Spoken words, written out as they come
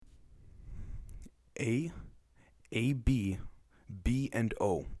A, AB, B, and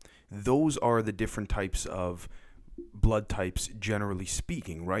O. Those are the different types of blood types, generally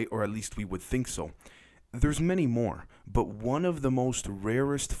speaking, right? Or at least we would think so. There's many more, but one of the most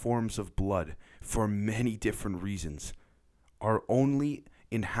rarest forms of blood, for many different reasons, are only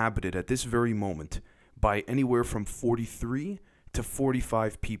inhabited at this very moment by anywhere from 43 to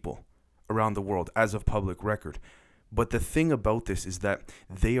 45 people around the world as of public record. But the thing about this is that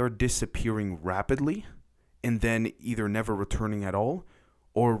they are disappearing rapidly and then either never returning at all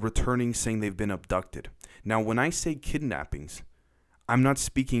or returning saying they've been abducted. Now, when I say kidnappings, I'm not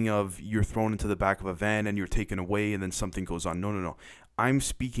speaking of you're thrown into the back of a van and you're taken away and then something goes on. No, no, no. I'm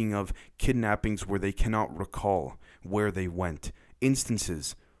speaking of kidnappings where they cannot recall where they went.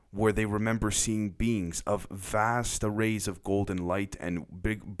 Instances where they remember seeing beings of vast arrays of golden light and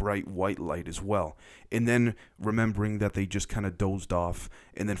big bright white light as well. And then remembering that they just kind of dozed off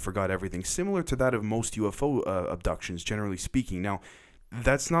and then forgot everything. Similar to that of most UFO abductions, generally speaking. Now,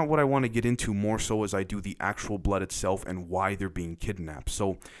 that's not what I want to get into more so as I do the actual blood itself and why they're being kidnapped.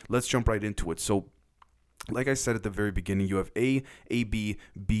 So let's jump right into it. So like I said at the very beginning, you have A, B,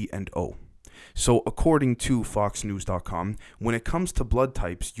 B, and O. So according to foxnews.com, when it comes to blood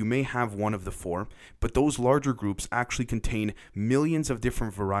types, you may have one of the four, but those larger groups actually contain millions of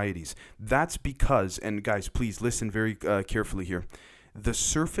different varieties. That's because, and guys, please listen very carefully here, the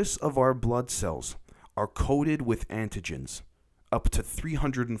surface of our blood cells are coated with antigens, up to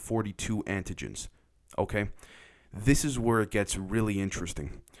 342 antigens, okay? This is where it gets really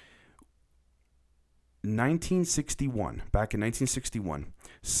interesting. Back in 1961,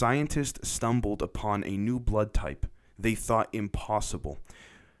 scientists stumbled upon a new blood type they thought impossible,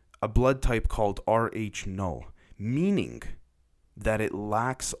 a blood type called Rh null, meaning that it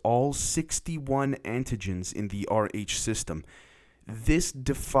lacks all 61 antigens in the Rh system. This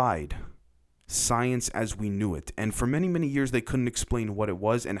defied science as we knew it, and for many, many years they couldn't explain what it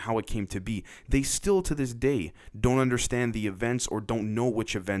was and how it came to be. They still to this day don't understand the events or don't know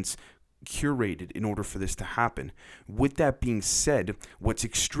which events curated in order for this to happen. With that being said, what's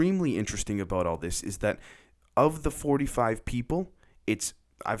extremely interesting about all this is that of the 45 people,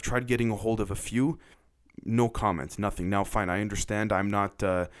 I've tried getting a hold of a few, no comments, nothing. Now, fine, I understand. I'm not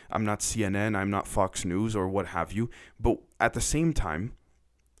CNN, I'm not Fox News or what have you. But at the same time,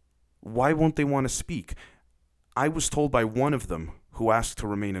 why won't they want to speak? I was told by one of them, who asked to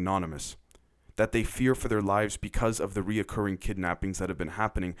remain anonymous, that they fear for their lives because of the reoccurring kidnappings that have been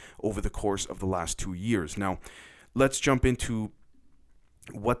happening over the course of the last 2 years. Now, let's jump into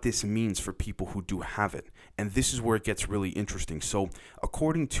what this means for people who do have it. And this is where it gets really interesting. So,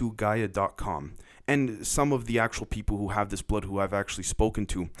 according to Gaia.com, and some of the actual people who have this blood who I've actually spoken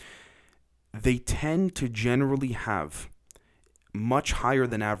to, they tend to generally have much higher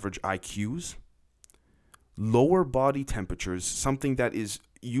than average IQs, lower body temperatures, something that is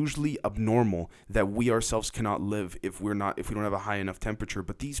usually abnormal that we ourselves cannot live if we don't have a high enough temperature.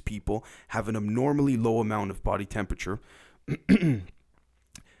 But these people have an abnormally low amount of body temperature,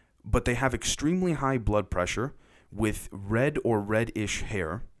 but they have extremely high blood pressure with red or reddish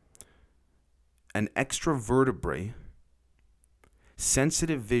hair, an extra vertebrae,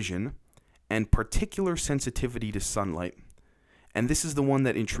 sensitive vision, and particular sensitivity to sunlight. And this is the one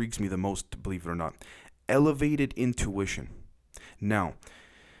that intrigues me the most, believe it or not. Elevated intuition. Now,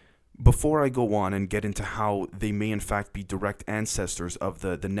 before I go on and get into how they may in fact be direct ancestors of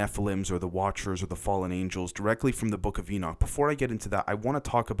the Nephilims or the Watchers or the fallen angels directly from the book of Enoch, before I get into that, I want to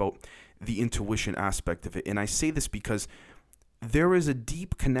talk about the intuition aspect of it. And I say this because there is a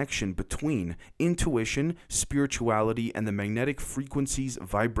deep connection between intuition, spirituality, and the magnetic frequencies,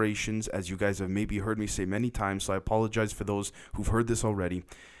 vibrations, as you guys have maybe heard me say many times, so I apologize for those who've heard this already.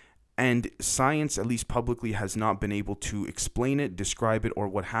 And science, at least publicly, has not been able to explain it, describe it, or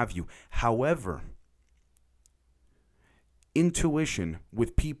what have you. However, intuition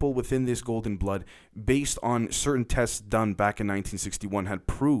with people within this golden blood, based on certain tests done back in 1961, had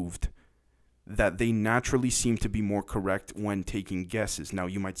proved that they naturally seem to be more correct when taking guesses. Now,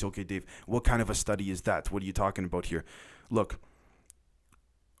 you might say, okay, Dave, what kind of a study is that? What are you talking about here? Look,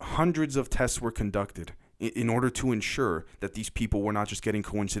 hundreds of tests were conducted in order to ensure that these people were not just getting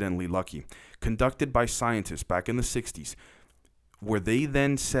coincidentally lucky, conducted by scientists back in the 60s, where they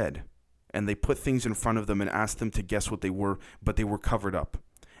then said, and they put things in front of them and asked them to guess what they were, but they were covered up.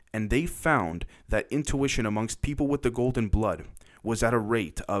 And they found that intuition amongst people with the golden blood was at a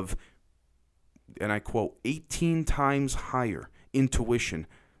rate of, and I quote, 18 times higher intuition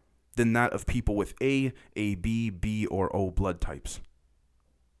than that of people with A, B, B, or O blood types.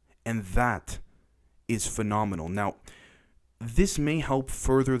 And that is phenomenal. Now, this may help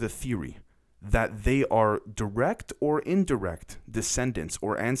further the theory that they are direct or indirect descendants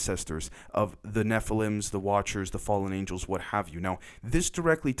or ancestors of the Nephilims, the Watchers, the fallen angels, what have you. Now, this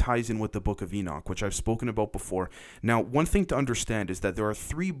directly ties in with the book of Enoch, which I've spoken about before. Now, one thing to understand is that there are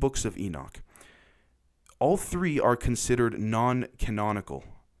 3 books of Enoch. All 3 are considered non-canonical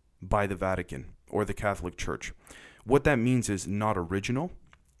by the Vatican or the Catholic Church. What that means is not original,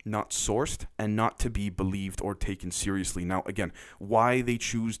 not sourced, and not to be believed or taken seriously. Now, again, why they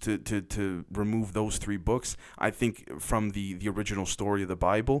choose to remove those 3 books, I think from the original story of the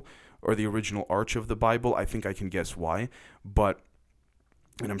Bible, or the original arch of the Bible, I think I can guess why.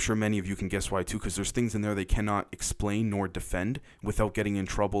 And I'm sure many of you can guess why too, because there's things in there they cannot explain nor defend without getting in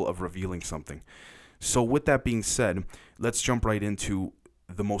trouble of revealing something. So with that being said, let's jump right into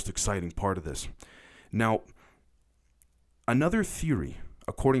the most exciting part of this. Now, another theory,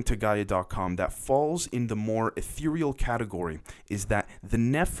 according to Gaia.com, that falls in the more ethereal category is that the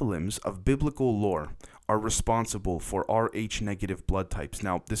Nephilims of biblical lore are responsible for Rh negative blood types.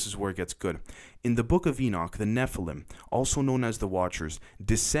 Now, this is where it gets good. In the book of Enoch, the Nephilim, also known as the Watchers,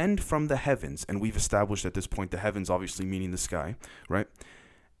 descend from the heavens, and we've established at this point the heavens obviously meaning the sky, right?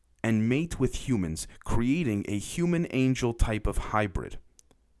 And mate with humans, creating a human-angel type of hybrid.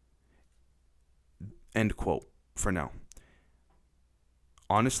 End quote, for now.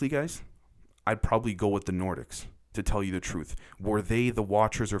 Honestly, guys, I'd probably go with the Nordics, to tell you the truth. Were they the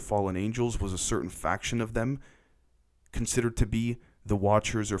Watchers or fallen angels? Was a certain faction of them considered to be the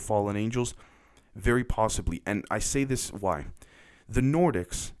Watchers or fallen angels? Very possibly. And I say this, why? The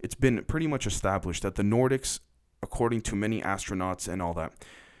Nordics, it's been pretty much established that the Nordics, according to many astronauts and all that,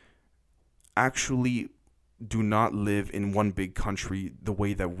 actually do not live in one big country the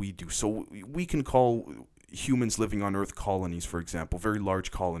way that we do. So we can call humans living on Earth colonies, for example, very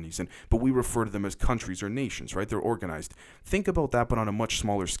large colonies, but we refer to them as countries or nations, right? They're organized. Think about that, but on a much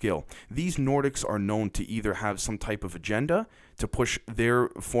smaller scale. These Nordics are known to either have some type of agenda to push their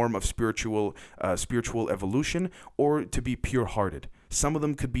form of spiritual evolution, or to be pure-hearted. Some of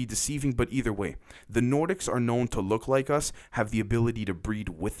them could be deceiving, but either way, the Nordics are known to look like us, have the ability to breed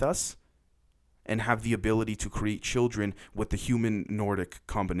with us, and have the ability to create children with the human-Nordic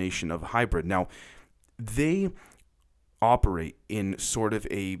combination of hybrid. Now, they operate in sort of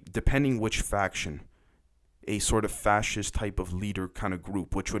a, depending which faction, a sort of fascist type of leader kind of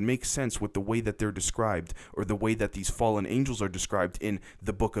group, which would make sense with the way that they're described, or the way that these fallen angels are described in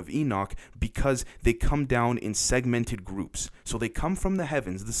the book of Enoch, because they come down in segmented groups. So they come from the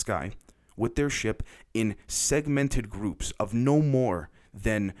heavens, the sky, with their ship in segmented groups of no more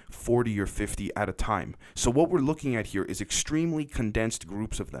than 40 or 50 at a time. So what we're looking at here is extremely condensed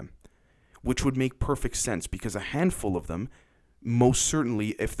groups of them, which would make perfect sense, because a handful of them, most certainly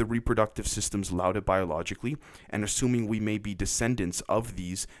if the reproductive systems allowed it biologically, and assuming we may be descendants of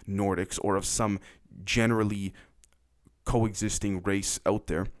these Nordics or of some generally coexisting race out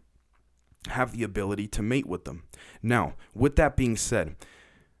there, have the ability to mate with them. Now, with that being said,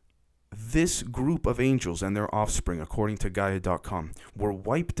 this group of angels and their offspring, according to Gaia.com, were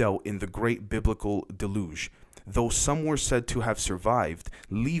wiped out in the great biblical deluge, though some were said to have survived,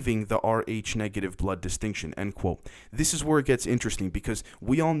 leaving the Rh negative blood distinction, end quote. This is where it gets interesting, because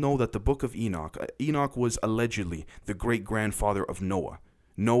we all know that the book of Enoch, Enoch was allegedly the great-grandfather of Noah.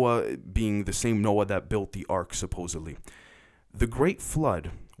 Noah being the same Noah that built the ark, supposedly. The great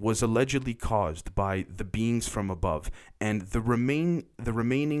flood was allegedly caused by the beings from above, and the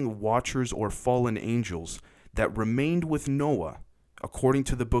remaining Watchers or fallen angels that remained with Noah, according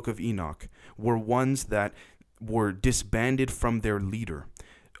to the book of Enoch, were ones that were disbanded from their leader.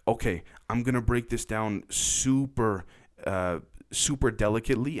 Okay, I'm going to break this down super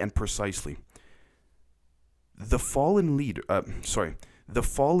delicately and precisely. The fallen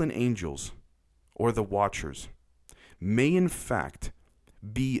angels, or the Watchers, may in fact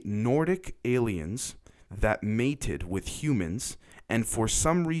be Nordic aliens that mated with humans, and for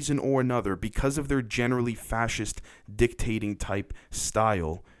some reason or another, because of their generally fascist dictating type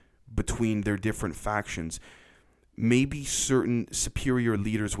style between their different factions, maybe certain superior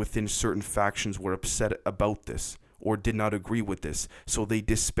leaders within certain factions were upset about this or did not agree with this. So they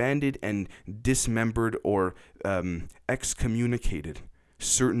disbanded and dismembered or excommunicated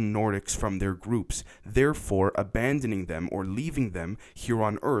certain Nordics from their groups, therefore abandoning them or leaving them here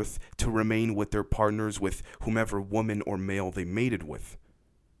on Earth to remain with their partners, with whomever woman or male they mated with.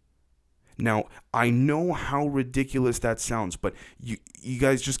 Now, I know how ridiculous that sounds, but you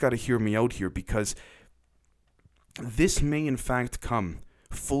guys just got to hear me out here, because this may in fact come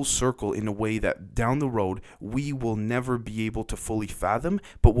full circle in a way that down the road we will never be able to fully fathom,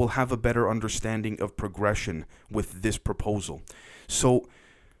 but we'll have a better understanding of progression with this proposal. So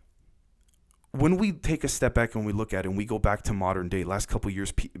when we take a step back and we look at it and we go back to modern day, last couple of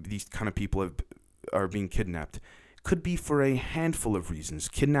years, these kind of people are being kidnapped. Could be for a handful of reasons.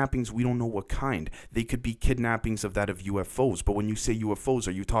 Kidnappings, we don't know what kind. They could be kidnappings of that of UFOs. But when you say UFOs,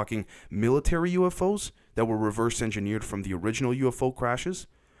 are you talking military UFOs that were reverse engineered from the original UFO crashes?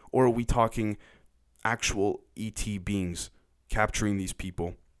 Or are we talking actual ET beings capturing these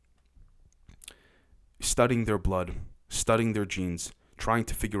people, studying their blood, studying their genes, trying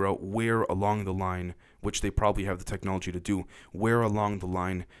to figure out where along the line, which they probably have the technology to do, where along the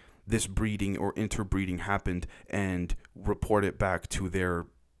line this breeding or interbreeding happened, and report it back to their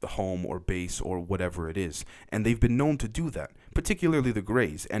home or base or whatever it is. And they've been known to do that, particularly the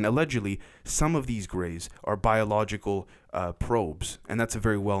Greys. And allegedly, some of these Greys are biological probes, and that's a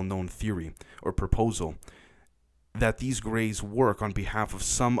very well-known theory or proposal, that these Greys work on behalf of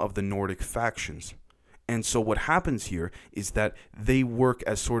some of the Nordic factions. And so what happens here is that they work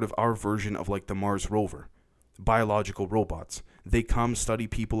as sort of our version of like the Mars rover, biological robots. They come, study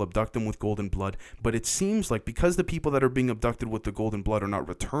people, abduct them with golden blood, but it seems like because the people that are being abducted with the golden blood are not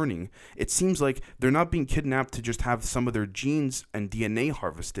returning, it seems like they're not being kidnapped to just have some of their genes and DNA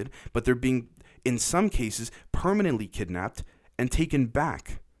harvested, but they're being, in some cases, permanently kidnapped and taken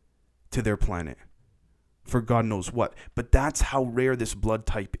back to their planet for God knows what. But that's how rare this blood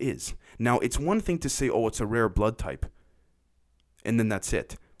type is. Now, it's one thing to say, oh, it's a rare blood type, and then that's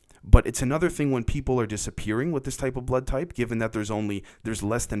it. But it's another thing when people are disappearing with this type of blood type, given that there's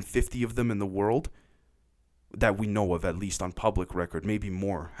less than 50 of them in the world that we know of, at least on public record. Maybe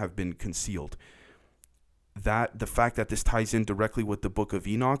more have been concealed. That the fact that this ties in directly with the Book of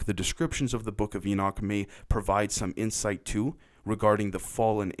Enoch, the descriptions of the Book of Enoch may provide some insight too regarding the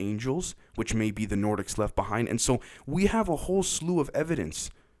fallen angels, which may be the Nordics left behind. And so we have a whole slew of evidence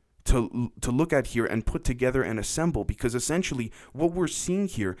to look at here and put together and assemble, because essentially what we're seeing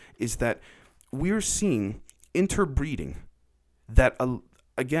here is that we're seeing interbreeding that,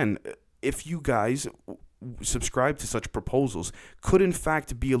 again, if you guys subscribe to such proposals, could in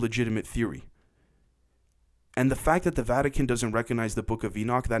fact be a legitimate theory. And the fact that the Vatican doesn't recognize the Book of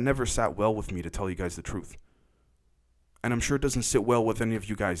Enoch, that never sat well with me, to tell you guys the truth. And I'm sure it doesn't sit well with any of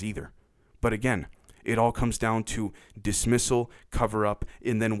you guys either. But again, it all comes down to dismissal, cover up,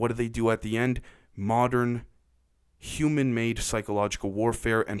 and then what do they do at the end? Modern, human-made psychological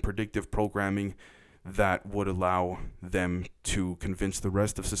warfare and predictive programming that would allow them to convince the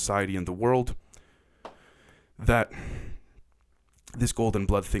rest of society and the world that this golden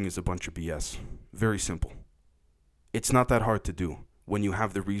blood thing is a bunch of BS. Very simple. It's not that hard to do when you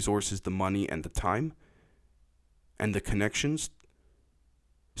have the resources, the money, and the time, and the connections.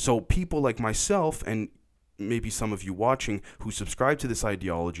 So people like myself, and maybe some of you watching who subscribe to this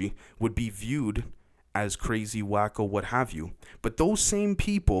ideology, would be viewed as crazy, wacko, what have you. But those same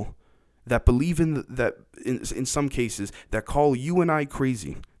people that believe in some cases, that call you and I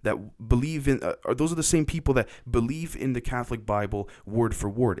crazy, that believe in, those are the same people that believe in the Catholic Bible word for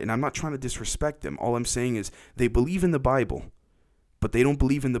word. And I'm not trying to disrespect them. All I'm saying is they believe in the Bible, but they don't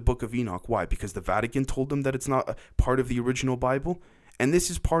believe in the Book of Enoch. Why? Because the Vatican told them that it's not a part of the original Bible. And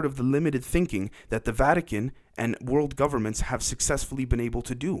this is part of the limited thinking that the Vatican and world governments have successfully been able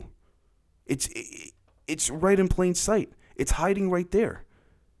to do. It's right in plain sight. It's hiding right there.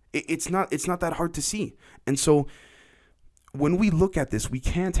 It's not that hard to see. And so when we look at this, we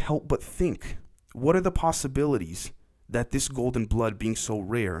can't help but think, what are the possibilities that this golden blood being so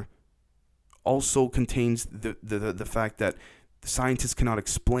rare also contains the fact that scientists cannot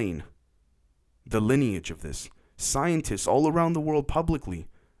explain the lineage of this? Scientists all around the world publicly,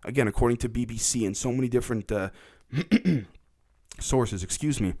 again, according to BBC and so many different sources,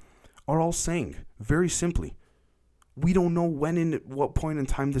 are all saying, very simply, we don't know when and at what point in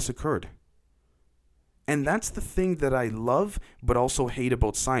time this occurred. And that's the thing that I love but also hate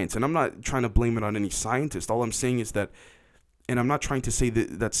about science. And I'm not trying to blame it on any scientist. All I'm saying is that, and I'm not trying to say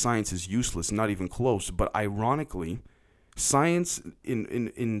that science is useless, not even close, but ironically, science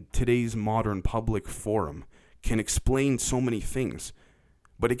in today's modern public forum can explain so many things.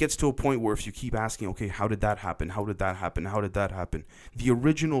 But it gets to a point where if you keep asking, okay, how did that happen? How did that happen? How did that happen? The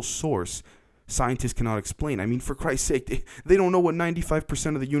original source, scientists cannot explain. I mean, for Christ's sake, they don't know what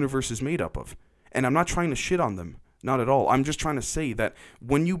 95% of the universe is made up of. And I'm not trying to shit on them. Not at all. I'm just trying to say that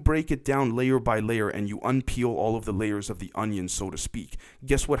when you break it down layer by layer and you unpeel all of the layers of the onion, so to speak,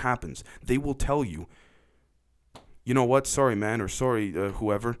 guess what happens? They will tell you, you know what? Sorry, man, or sorry,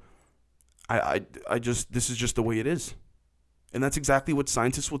 whoever. This is just the way it is. And that's exactly what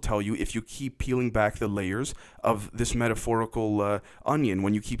scientists will tell you if you keep peeling back the layers of this metaphorical onion,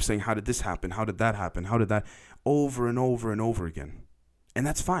 when you keep saying, how did this happen? How did that happen? How did that? Over and over and over again. And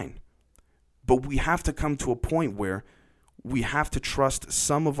that's fine. But we have to come to a point where we have to trust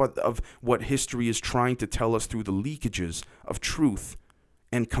some of what history is trying to tell us through the leakages of truth,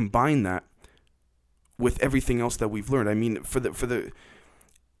 and combine that with everything else that we've learned. I mean,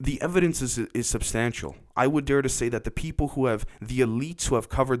 the evidence is substantial. I would dare to say that the elites who have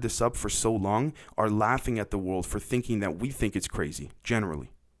covered this up for so long are laughing at the world for thinking that we think it's crazy,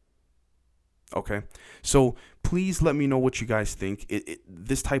 generally. Okay, so please let me know what you guys think.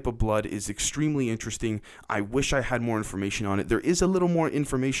 This type of blood is extremely interesting. I wish I had more information on it. There is a little more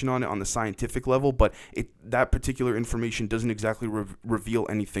information on it on the scientific level, but that particular information doesn't exactly reveal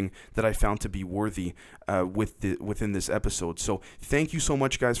anything that I found to be worthy within this episode. So thank you so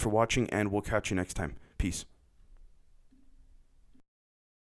much, guys, for watching, and we'll catch you next time. Peace.